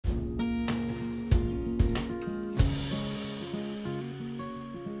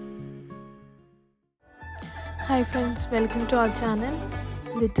Hi friends, welcome to our channel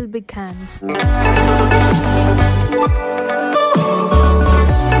Little Big Hands.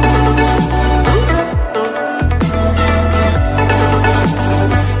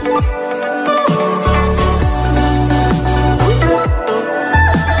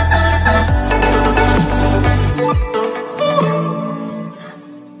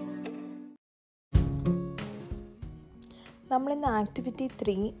 നമ്മൾ ഇന്ന് activity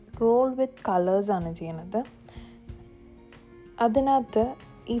 3 role വിത്ത് colours ആണ് ചെയ്യുന്നത്. അതിനകത്ത്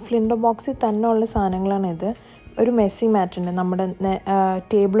ഈ ഫ്ലിൻഡോ ബോക്സിൽ തന്നെ ഉള്ള സാധനങ്ങളാണിത്. ഒരു മെസ്സി മാറ്റ് ഉണ്ട്, നമ്മുടെ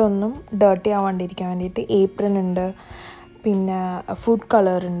ടേബിളൊന്നും ഡേർട്ടി ആവാണ്ടിരിക്കാൻ വേണ്ടിയിട്ട്. ഏപ്രിൻ ഉണ്ട്, പിന്നെ ഫുഡ്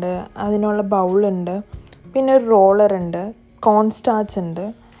കളർ ഉണ്ട്, അതിനുള്ള ബൗളുണ്ട്, പിന്നെ ഒരു റോളറുണ്ട്, കോൺ സ്റ്റാർച്ച് ഉണ്ട്,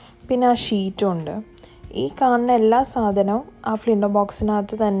 പിന്നെ ആ ഷീറ്റും ഉണ്ട്. ഈ കാണുന്ന എല്ലാ സാധനവും ആ ഫ്ലിൻഡോ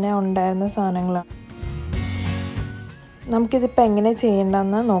ബോക്സിനകത്ത് തന്നെ ഉണ്ടായിരുന്ന സാധനങ്ങളാണ്. നമുക്കിതിപ്പോൾ എങ്ങനെ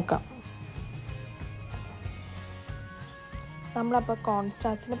ചെയ്യേണ്ടതെന്ന് നോക്കാം. നമ്മളപ്പോൾ കോൺ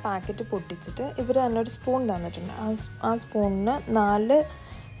സ്റ്റാർച്ചിൻ്റെ പാക്കറ്റ് പൊട്ടിച്ചിട്ട് ഇവർ തന്നെ ഒരു സ്പൂൺ തന്നിട്ടുണ്ട്. ആ സ്പൂണിന് 4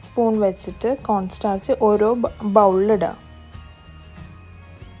 സ്പൂൺ വെച്ചിട്ട് കോൺ സ്റ്റാർച്ച് ഓരോ ബൗളിലിടുക.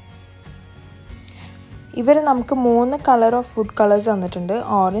 ഇവർ നമുക്ക് 3 കളർ ഓഫ് ഫുഡ് കളേഴ്സ് തന്നിട്ടുണ്ട്: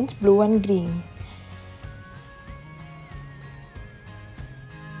 orange, blue and green.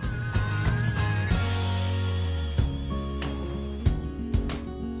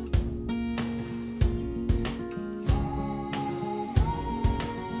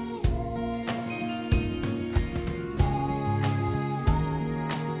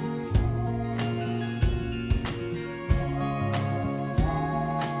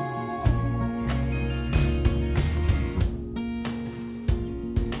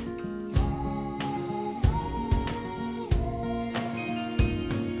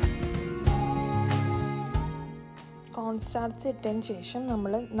 Cone starch ഇട്ടതിന് ശേഷം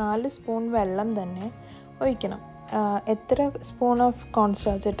നമ്മൾ 4 സ്പൂൺ വെള്ളം തന്നെ ഒഴിക്കണം. എത്ര സ്പൂൺ ഓഫ് കോൺ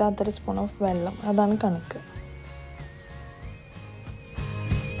സ്റ്റാർച്ച് ഇട്ടാൽ അത്ര സ്പൂൺ ഓഫ് വെള്ളം, അതാണ് കണക്ക്.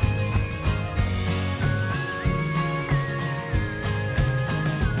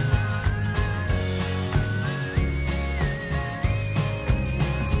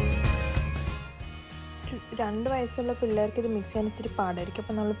 രണ്ട് വയസ്സുള്ള പിള്ളേർക്ക് ഇത് മിക്സ് ചെയ്യാൻ ഇച്ചിരി പാടായിരിക്കും.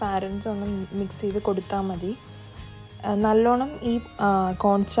 അപ്പോൾ നമ്മൾ പാരൻസ് ഒന്ന് മിക്സ് ചെയ്ത് കൊടുത്താൽ മതി. നല്ലോണം ഈ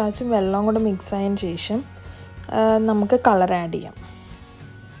കോൺ സ്റ്റാർച്ചും വെള്ളവും കൂടെ മിക്സ് ആയതിന് ശേഷം നമുക്ക് കളർ ആഡ് ചെയ്യാം.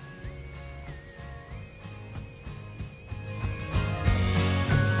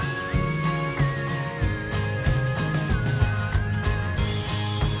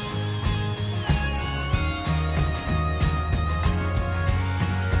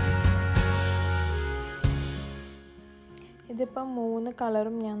 ഇതിപ്പം 3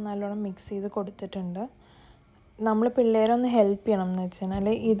 കളറും ഞാൻ നല്ലോണം മിക്സ് ചെയ്ത് കൊടുത്തിട്ടുണ്ട്. നമ്മൾ പിള്ളേരൊന്ന് ഹെൽപ്പ് ചെയ്യണം എന്ന് വെച്ച് കഴിഞ്ഞാൽ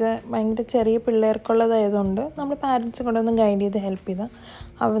ഇത് ഭയങ്കര ചെറിയ പിള്ളേർക്കുള്ളതായതുകൊണ്ട് നമ്മൾ പാരൻസും കൂടെ ഒന്ന് ഗൈഡ് ചെയ്ത് ഹെൽപ്പ്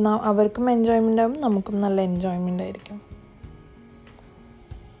ചെയ്താൽ അവർക്കും എൻജോയ്മെൻ്റ് ആവും, നമുക്കും നല്ല എൻജോയ്മെൻ്റ് ആയിരിക്കും.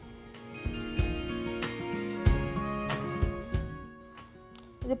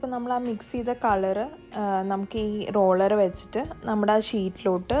 ഇതിപ്പോൾ നമ്മൾ ആ മിക്സ് ചെയ്ത കളറ് നമുക്ക് ഈ റോളർ വെച്ചിട്ട് നമ്മുടെ ആ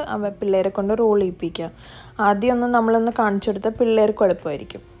ഷീറ്റിലോട്ട് പിള്ളേരെ കൊണ്ട് റോൾ ചെയ്യിപ്പിക്കുക. ആദ്യം നമ്മളൊന്ന് കാണിച്ചു കൊടുത്താൽ പിള്ളേർക്ക്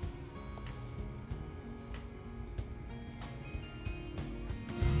എളുപ്പമായിരിക്കും.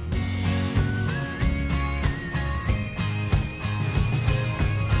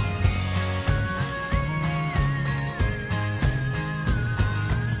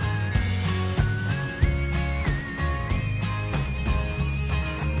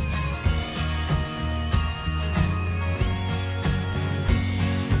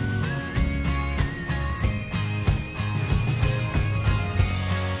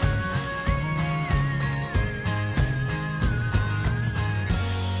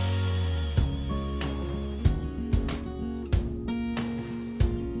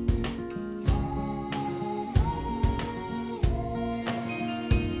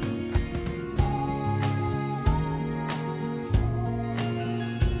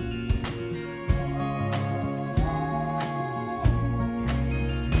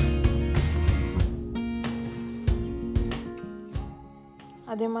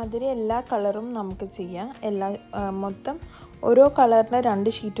 അതേമാതിരി എല്ലാ കളറും നമുക്ക് ചെയ്യാം. മൊത്തം ഓരോ കളറിന്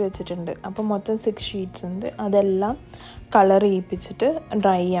 2 ഷീറ്റ് വെച്ചിട്ടുണ്ട്. അപ്പോൾ മൊത്തം 6 ഷീറ്റ്സ് ഉണ്ട്. അതെല്ലാം കളർ ചെയ്യിപ്പിച്ചിട്ട്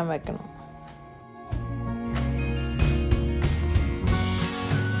ഡ്രൈ ചെയ്യാൻ വെക്കണം.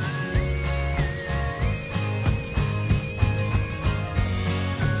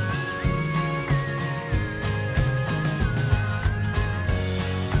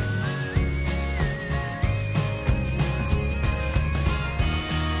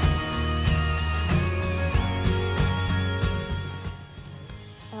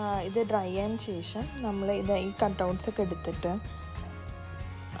 ഇത് ഡ്രൈ ആയതിനു ശേഷം നമ്മൾ ഈ കട്ടൗട്ട്സൊക്കെ എടുത്തിട്ട്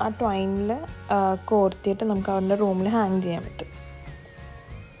ആ ട്വൈനിൽ കോർത്തിയിട്ട് നമുക്ക് അവരുടെ റൂമിൽ ഹാങ് ചെയ്യാൻ പറ്റും.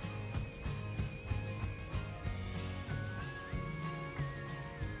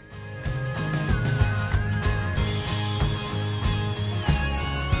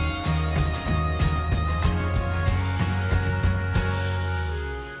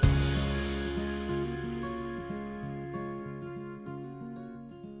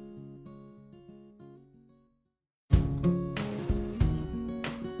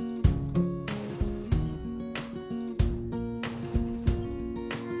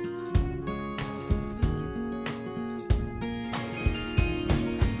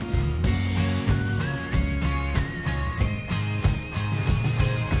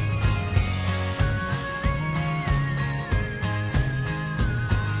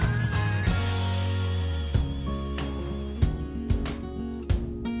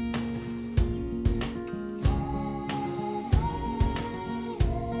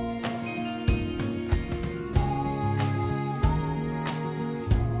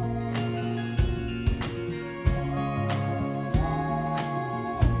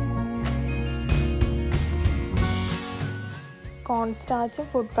 കോൺസ്റ്റാച്ചും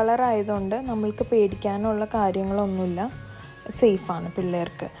ഫുഡ് കളർ ആയതുകൊണ്ട് നമ്മൾക്ക് പേടിക്കാനുള്ള കാര്യങ്ങളൊന്നുമില്ല, സേഫാണ്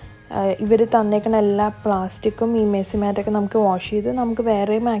പിള്ളേർക്ക്. ഇവർ തന്നേക്കുന്ന എല്ലാ പ്ലാസ്റ്റിക്കും ഈ മെസ്സി മാറ്റൊക്കെ നമുക്ക് വാഷ് ചെയ്ത് നമുക്ക്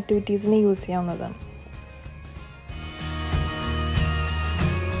വേറെയും ആക്ടിവിറ്റീസിന് യൂസ് ചെയ്യാവുന്നതാണ്.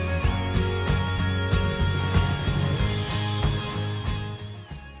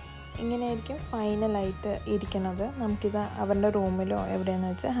 ഇങ്ങനെയായിരിക്കും ഫൈനലായിട്ട് ഇരിക്കുന്നത്. നമുക്കിത് അവരുടെ റൂമിലോ എവിടെയെന്ന്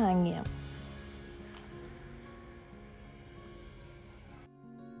വെച്ചാൽ ഹാങ് ചെയ്യാം.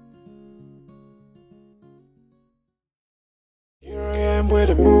 Where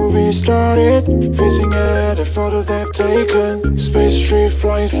the movie started, facing at a photo they've taken. Space tree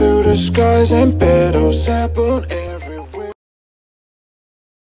flying through the skies and petals happen.